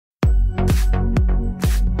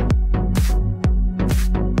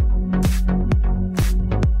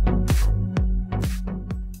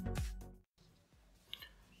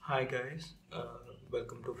Hi guys,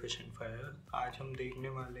 welcome to fish and fire. आज हम देखने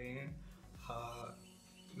वाले हैं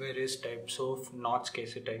वेरियस टाइप्स ऑफ नॉट्स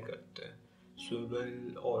कैसे टाई करते हैं।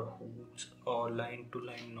 स्विवल और हुक्स और लाइन टू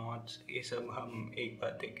लाइन नॉट्स, ये सब हम एक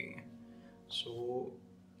बार देखेंगे।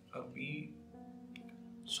 अभी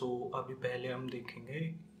पहले हम देखेंगे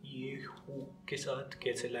ये हुक के साथ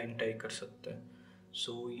कैसे लाइन टाई कर सकते हैं।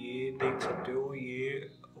 ये देख सकते हो,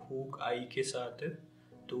 ये हुक आई के साथ है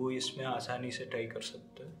तो इसमें आसानी से टाई कर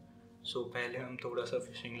सकते हैं। पहले हम थोड़ा सा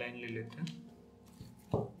फिशिंग लाइन ले लेते हैं।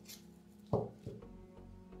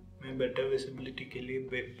 मैं बेटर विजिबिलिटी के लिए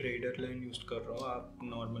ब्रेडर लाइन यूज़ कर रहा हूँ, आप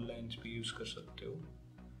नॉर्मल लाइंस भी यूज़ कर सकते हो।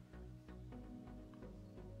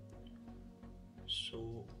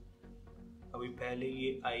 अभी पहले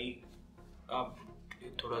ये आई, आप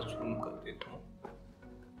थोड़ा जूम कर देता हूँ।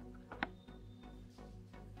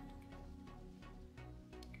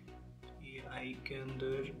 ये आई के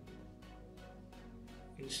अंदर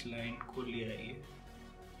इस लाइन को ले आइए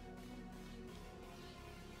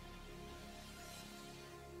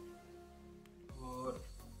और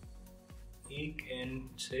एक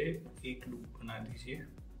एंड से एक लूप बना दीजिए।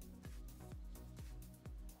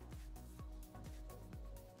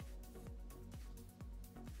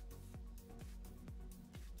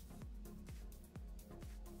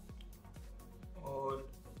 और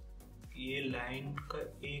ये लाइन का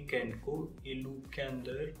एक एंड को ये लूप के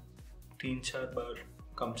अंदर 3-4 बार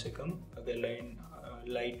कम से कम, अगर लाइन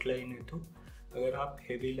लाइट लाइन है तो। अगर आप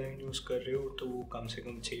हेवी लाइन यूज़ कर रहे हो तो वो कम से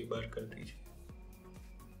कम 6 बार कर दीजिए।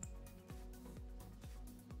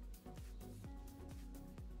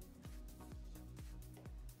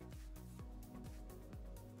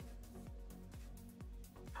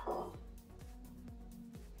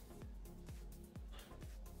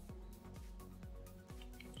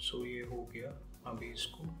 ये हो गया। अभी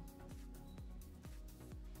इसको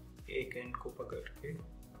एक एंड को पकड़ के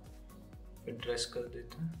फिर ड्रेस कर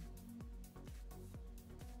देते हैं।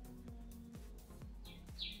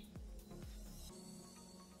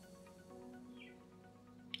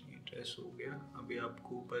 ये ड्रेस हो गया। अभी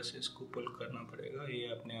आपको ऊपर से इसको पुल करना पड़ेगा, ये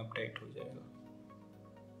अपने आप टाइट हो जाएगा।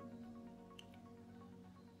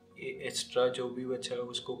 ये एक्स्ट्रा जो भी बचा है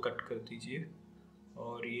उसको कट कर दीजिए।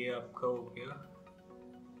 और ये आपका हो गया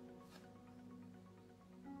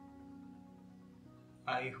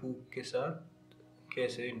आई हुक के साथ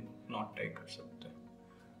कैसे नॉट टाई कर सकते हैं।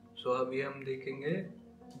 अभी हम देखेंगे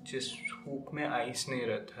जिस हुक में आइस नहीं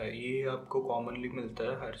रहता है, ये आपको कॉमनली मिलता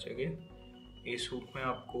है हर जगह। इस हुक में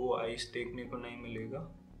आपको आइस देखने को नहीं मिलेगा।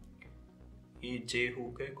 ये जे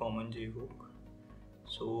हुक है, कॉमन जे हुक।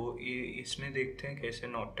 ये इसमें देखते हैं कैसे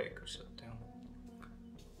नॉट टाई कर सकते हैं।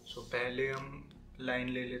 पहले हम लाइन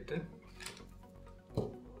ले लेते हैं।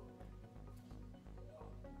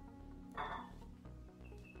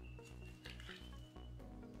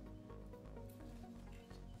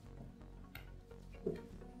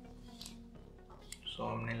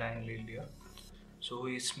 हमने लाइन ले लिया।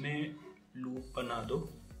 इसमें लूप बना दो,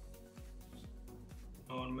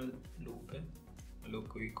 नॉर्मल लूप है, मतलब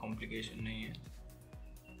कोई कॉम्प्लिकेशन नहीं है।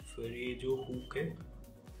 फिर ये जो हुक है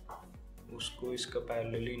उसको इसका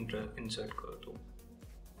पैरेलली इंसर्ट कर दो।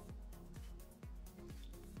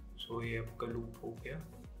 ये आपका लूप हो गया।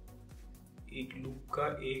 एक लूप का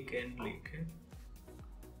एक एंड लेके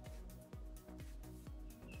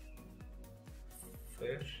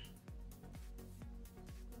फिर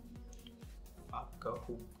आपका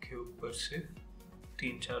हुक के ऊपर से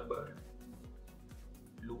 3-4 बार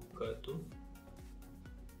लूप कर दो।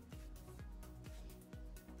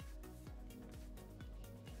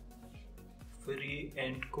 फिर ये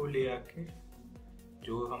एंड को ले आके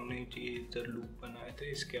जो हमने ये इधर लूप बनाए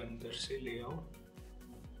थे इसके अंदर से ले आओ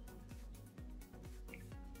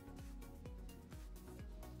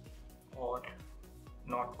और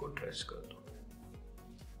नॉट को ट्रेस कर दो।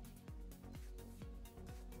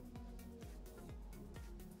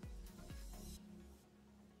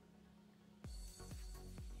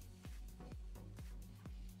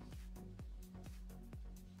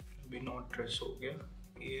 अभी नॉट ट्रेस हो गया।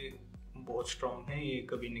 ये बहुत स्ट्रॉन्ग है, ये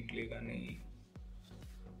कभी निकलेगा नहीं।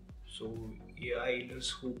 ये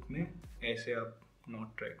आईलेस हुक में ऐसे आप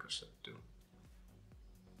नॉट ट्राई कर सकते हो।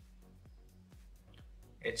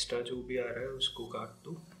 एक्स्ट्रा जो भी आ रहा है उसको काट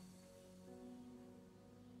दो।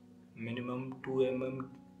 मिनिमम 2 mm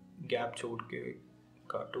गैप छोड़ के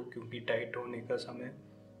काटो, क्योंकि टाइट होने का समय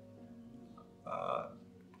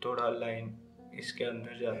थोड़ा लाइन इसके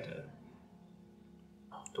अंदर जाता है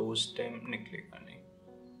तो उस टाइम निकलेगा नहीं।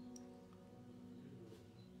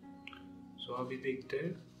 अभी देखते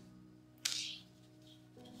हैं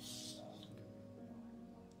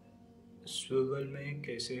स्विवल में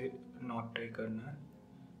कैसे नॉट टाई करना है।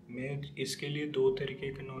 मैं इसके लिए दो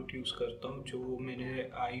तरीके के नॉट यूज़ करता हूँ। जो मैंने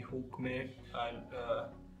आई हुक में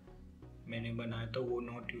मैंने बनाया था वो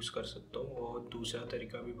नॉट यूज़ कर सकता हूँ, और दूसरा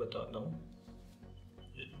तरीका भी बताता हूँ।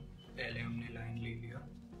 पहले हमने लाइन ले लिया,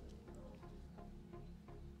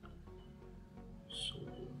 सो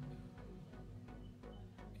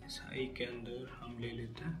इस आई के अंदर हम ले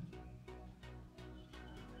लेते हैं,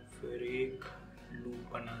 फिर एक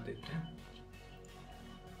लूप बना देते हैं।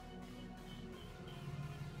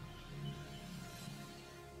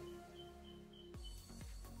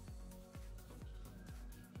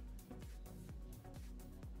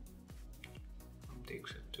 हम देख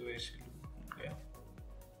सकते हो ऐसे लूप हो गया।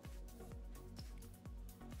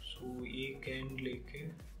 सो एक एंड लेके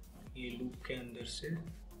ये लूप के अंदर से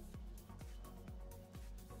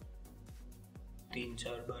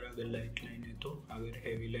 3-4 बार, अगर लाइट लाइन है तो, अगर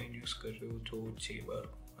हैवी लाइन यूज़ कर रहे हो तो 6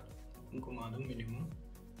 बार घुमा दो मिनिमम।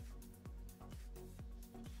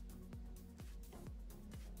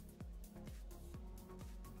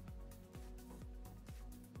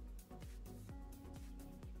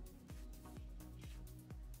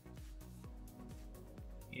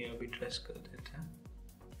 ये अभी ट्रेस कर देते हैं।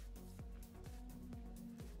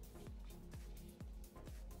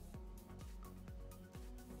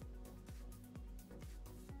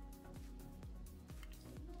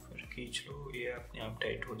 फिर खींच लो, ये अपने आप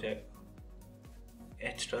टाइट हो जाएगा।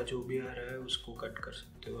 एक्स्ट्रा जो भी आ रहा है उसको कट कर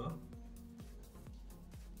सकते हो आप।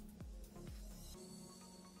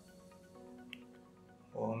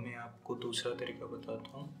 और मैं आपको दूसरा तरीका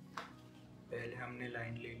बताता हूँ। पहले हमने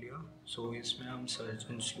लाइन ले लिया, सो इसमें हम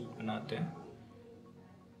सर्जन्स लूप बनाते हैं।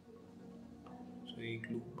 सो एक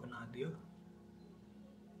लूप बना दिया,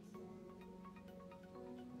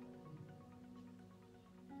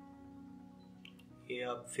 ये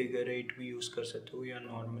आप फिगर 8 भी यूज़ कर सकते हो, या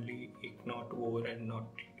नॉर्मली एक not over and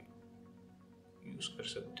not use कर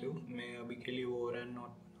सकते हो। मैं अभी के लिए ओवर एंड नॉट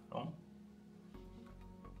बना रहा हूँ।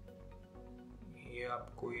 ये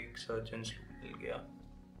आपको एक सर्जन्स लूप मिल गया।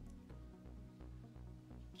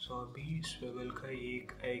 सो अभी स्विवल का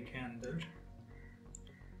एक आई के अंदर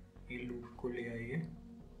ये लूप को ले आइए,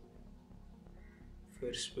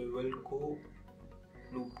 फिर स्विवल को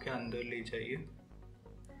लूप के अंदर ले जाइए।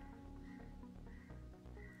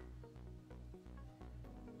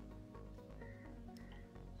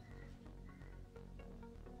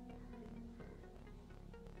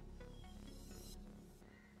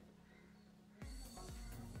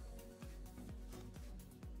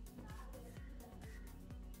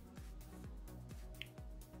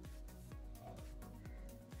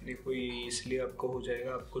 देखो ये इसलिए आपको हो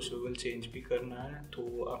जाएगा, आपको स्विवल चेंज भी करना है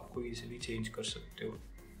तो आपको इजीली चेंज कर सकते हो।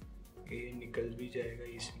 ये निकल भी जाएगा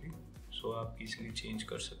इजीली, सो आप इजीली चेंज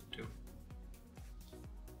कर सकते हो।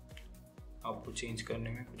 आपको चेंज करने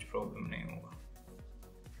में कुछ प्रॉब्लम नहीं होगा,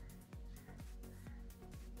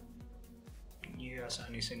 ये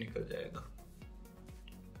आसानी से निकल जाएगा।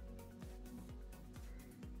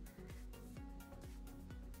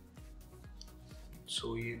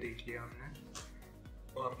 सो ये देख लिया हमने।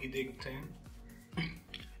 तो अभी देखते हैं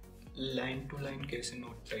लाइन टू लाइन कैसे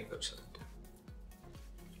नोट ट्राई कर सकते हैं।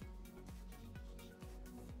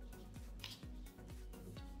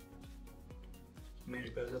 मेरे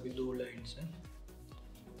पास अभी 2 लाइन्स हैं।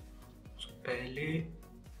 तो पहले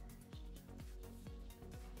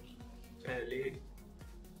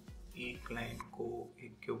एक लाइन को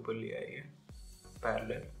एक के ऊपर ले आइए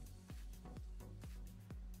पैरेलल,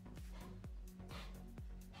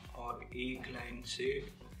 और एक लाइन से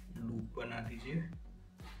लूप बना दीजिए।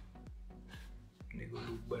 देखो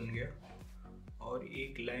लूप बन गया। और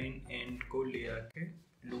एक लाइन एंड को ले आके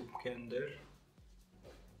लूप के अंदर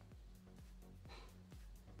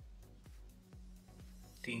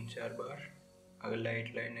तीन चार बार, अगर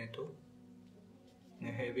लाइट लाइन है तो,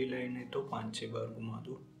 हैवी लाइन है तो 5-6 बार घुमा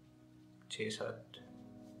दो, 6-7।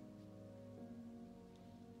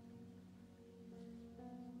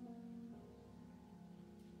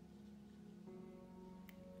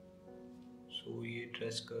 सो ये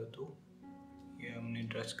ट्रेस कर दो, ये हमने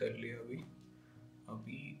ट्रेस कर लिया।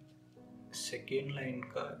 अभी सेकेंड लाइन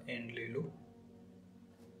का एंड ले लो।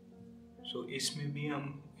 सो इसमें भी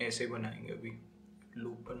हम ऐसे बनाएंगे। अभी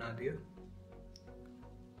लूप बना दिया,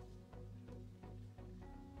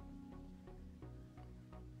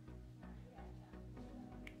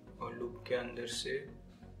 और लूप के अंदर से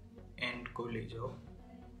एंड को ले जाओ।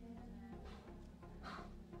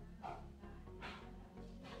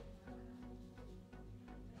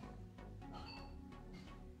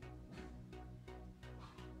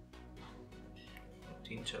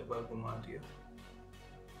 तीन चार बार घुमा दिया।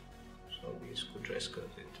 सो अभी इसको ट्रेस कर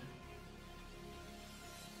देते हैं।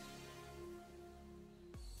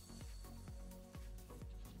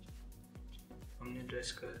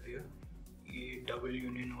 प्रेस कर दिया, ये डबल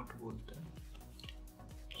यूनि नॉट बोलते हैं।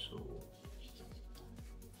 सो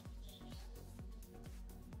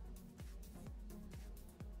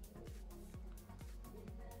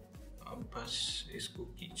अब बस इसको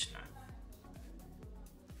खींचना है।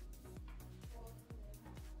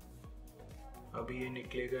 अभी ये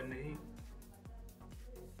निकलेगा नहीं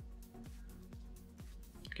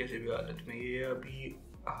किसी भी हालत में। ये अभी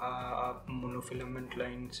आप मोनोफिलामेंट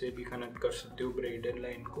लाइन से भी कनेक्ट कर सकते हो ब्राइडल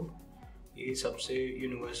लाइन को। ये सबसे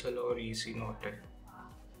यूनिवर्सल और इजी नॉट है।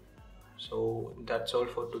 So that's all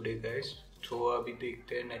for today guys. तो अभी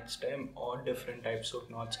देखते हैं नेक्स्ट टाइम और डिफरेंट टाइप्स ऑफ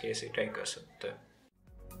नॉट्स कैसे ट्राई कर सकते हैं।